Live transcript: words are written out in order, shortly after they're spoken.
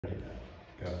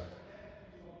Go.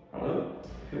 Hello,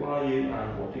 who are you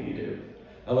and what do you do?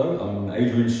 Hello, I'm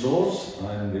Adrian.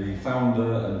 I'm the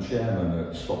founder and chairman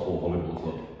at Stockport Volleyball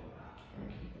Club.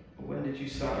 When did you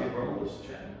start your role as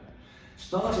chairman?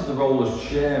 Started the role as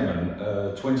chairman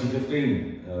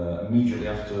 2015, immediately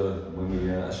after when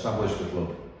we established the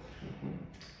club.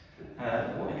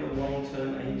 What are your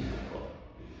long-term aims for the club?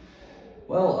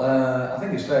 Well, I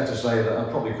think it's fair to say that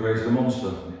I've probably created a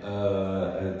monster.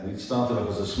 It started off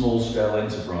as a small-scale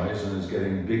enterprise and is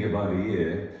getting bigger by the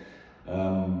year.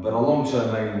 But our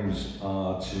long-term aims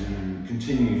are to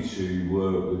continue to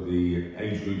work with the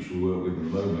age groups we work with at the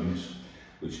moment,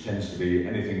 which tends to be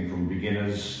anything from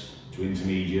beginners to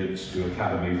intermediates to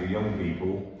academy for young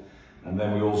people. And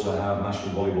then we also have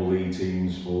National Volleyball League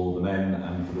teams for the men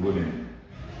and for the women.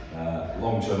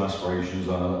 Long-term aspirations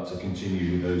are to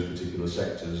continue with those particular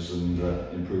sectors and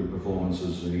improve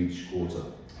performances in each quarter.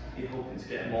 You're hoping to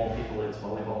get more people into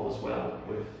volleyball as well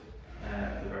with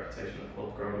the reputation of the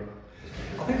club growing?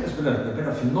 I think there's been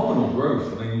a phenomenal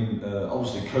growth. I mean,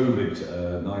 obviously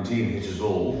COVID-19 hit us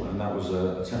all, and that was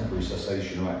a temporary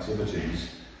cessation of activities.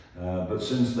 But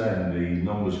since then, the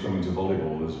numbers coming to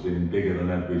volleyball has been bigger than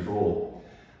ever before.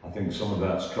 I think some of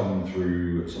that's come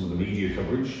through some of the media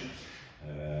coverage.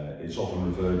 It's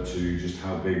often referred to just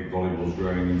how big volleyball is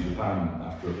growing in Japan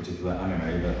after a particular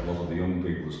anime that a lot of the young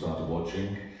people have started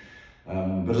watching.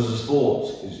 But as a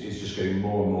sport, it's just getting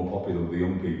more and more popular with the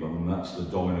young people, and that's the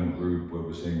dominant group where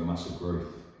we're seeing the massive growth.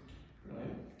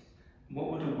 Right.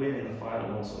 What would a win in the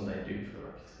final on Sunday do for the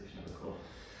reputation of the club?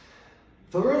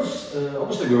 For us,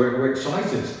 obviously we're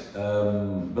excited.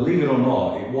 Believe it or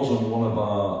not, it wasn't one of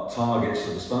our targets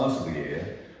at the start of the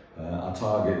year. Our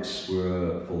targets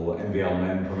were for NVL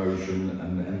men promotion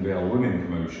and NVL women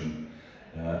promotion,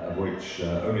 of which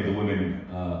only the women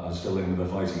are still in with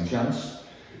a fighting chance.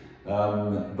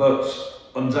 But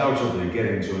undoubtedly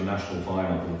getting to a national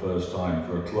final for the first time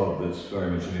for a club that's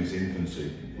very much in its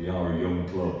infancy, we are a young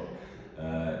club,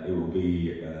 it will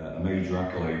be a major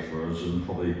accolade for us and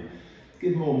probably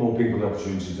give more and more people the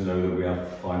opportunity to know that we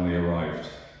have finally arrived.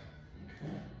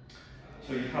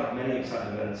 So you've had many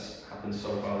exciting events happen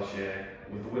so far this year,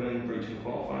 with the women reaching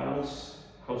quarterfinals,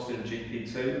 hosting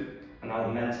GP2, and now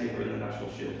the men team are in the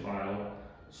National Shield final.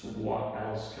 So what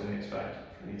else can we expect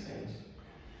from these teams?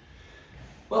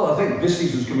 Well, I think this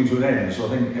season's coming to an end, so I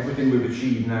think everything we've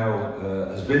achieved now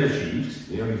has been achieved.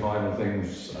 The only final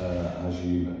things, as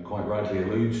you quite rightly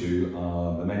allude to,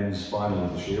 are the men's final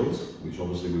of the Shield, which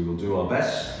obviously we will do our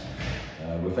best.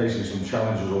 We're facing some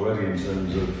challenges already in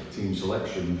terms of team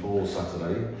selection for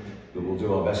Saturday, but we'll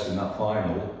do our best in that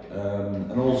final.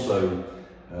 And also,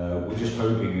 we're just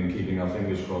hoping and keeping our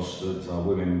fingers crossed that our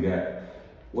women get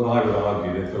what I would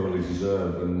argue they thoroughly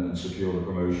deserve and secure the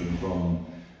promotion from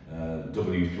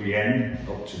W3N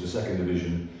up to the second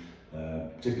division,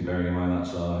 particularly bearing in mind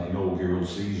that's our inaugural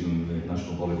season in the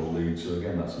National Volleyball League, so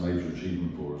again that's a major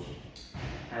achievement for us.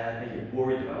 Are you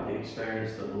worried about the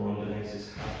experience that the London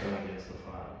Aces have going into the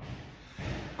final?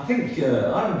 I think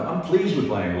I'm pleased with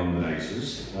playing London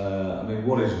Aces. I mean,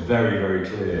 what is very, very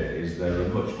clear is they're a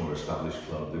much more established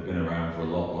club. They've been around for a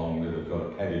lot longer, they've got a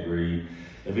pedigree,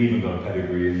 they've even got a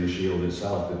pedigree in the Shield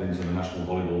itself. They've been to the National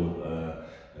Volleyball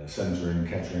Centre in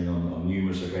Kettering on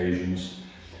numerous occasions.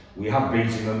 We have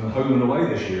beaten them home and away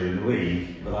this year in the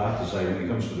league, but I have to say when it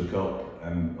comes to the cup,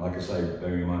 and like I say,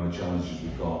 bearing in mind the challenges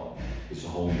we've got, it's a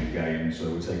whole new game, so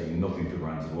we're taking nothing for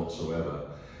granted whatsoever.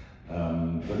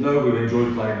 But no, we've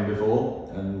enjoyed playing them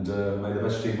before, and may the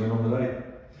best team win on the day.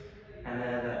 And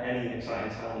are there any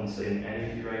exciting talents in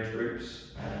any of your age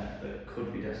groups that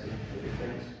could be destined for big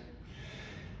things?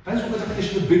 Depends what the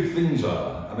definition of big things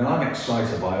are. I mean, I'm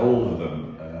excited by all of them.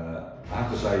 I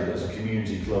have to say that as a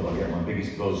community club, I get my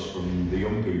biggest buzz from the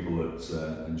young people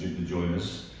that join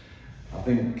us. I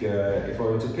think if I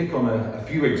were to pick on a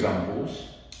few examples,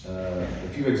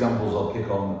 I'll pick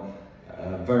on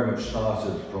very much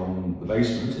started from the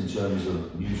basement in terms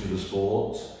of new to the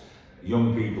sport,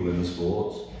 young people in the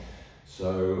sport.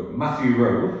 So Matthew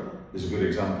Rowe is a good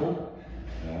example.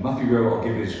 Matthew Rowe, I'll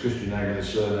give his Christian name and his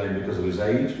surname because of his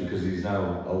age, because he's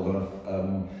now old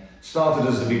enough. Started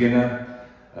as a beginner,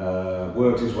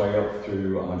 worked his way up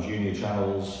through our junior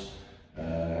channels,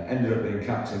 ended up being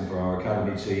captain for our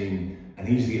academy team, and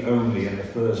he's the only and the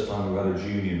first time we've had a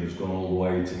junior that's gone all the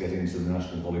way to get into the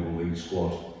National Volleyball League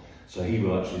squad. So he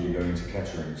will actually be going to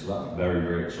Kettering, so that's very,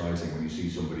 very exciting when you see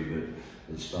somebody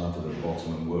that started at the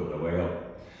bottom and worked their way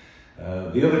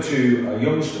up. The other two are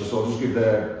youngsters, so I'll just give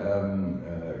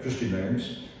their Christian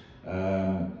names.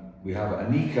 We have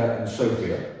Anika and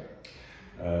Sophia.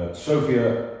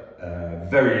 Sophia,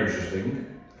 very interesting.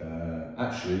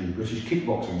 actually British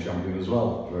kickboxing champion as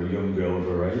well for a young girl of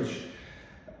her age.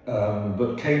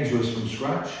 But came to us from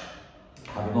scratch,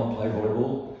 having not played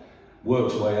volleyball,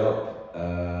 worked her way up,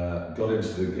 got into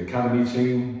the academy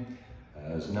team,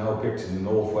 is now picked in the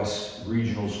Northwest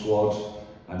regional squad,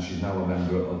 and she's now a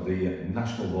member of the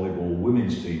National Volleyball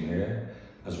Women's team here,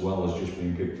 as well as just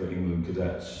being picked for England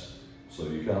cadets. So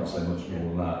you can't say much more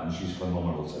than that, and she's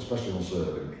phenomenal, especially on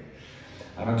serving.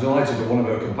 And I'm delighted that one of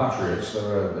her compatriots,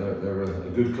 they're a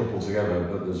good couple together,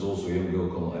 but there's also a young girl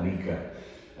called Anika.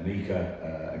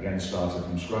 Anika, again, started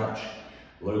from scratch,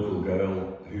 local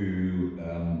girl who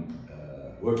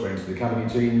worked her way into the academy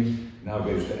team, now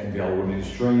goes to NVL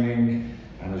Women's Training,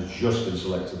 and has just been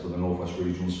selected for the Northwest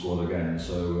Regional squad again.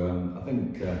 So I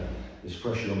think this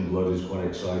fresh young blood is quite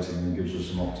exciting and gives us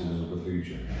some optimism for the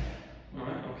future. All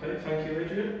right, okay, thank you,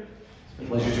 Adrian.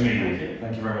 Pleasure to meet you.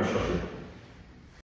 Thank you very much, Joshua.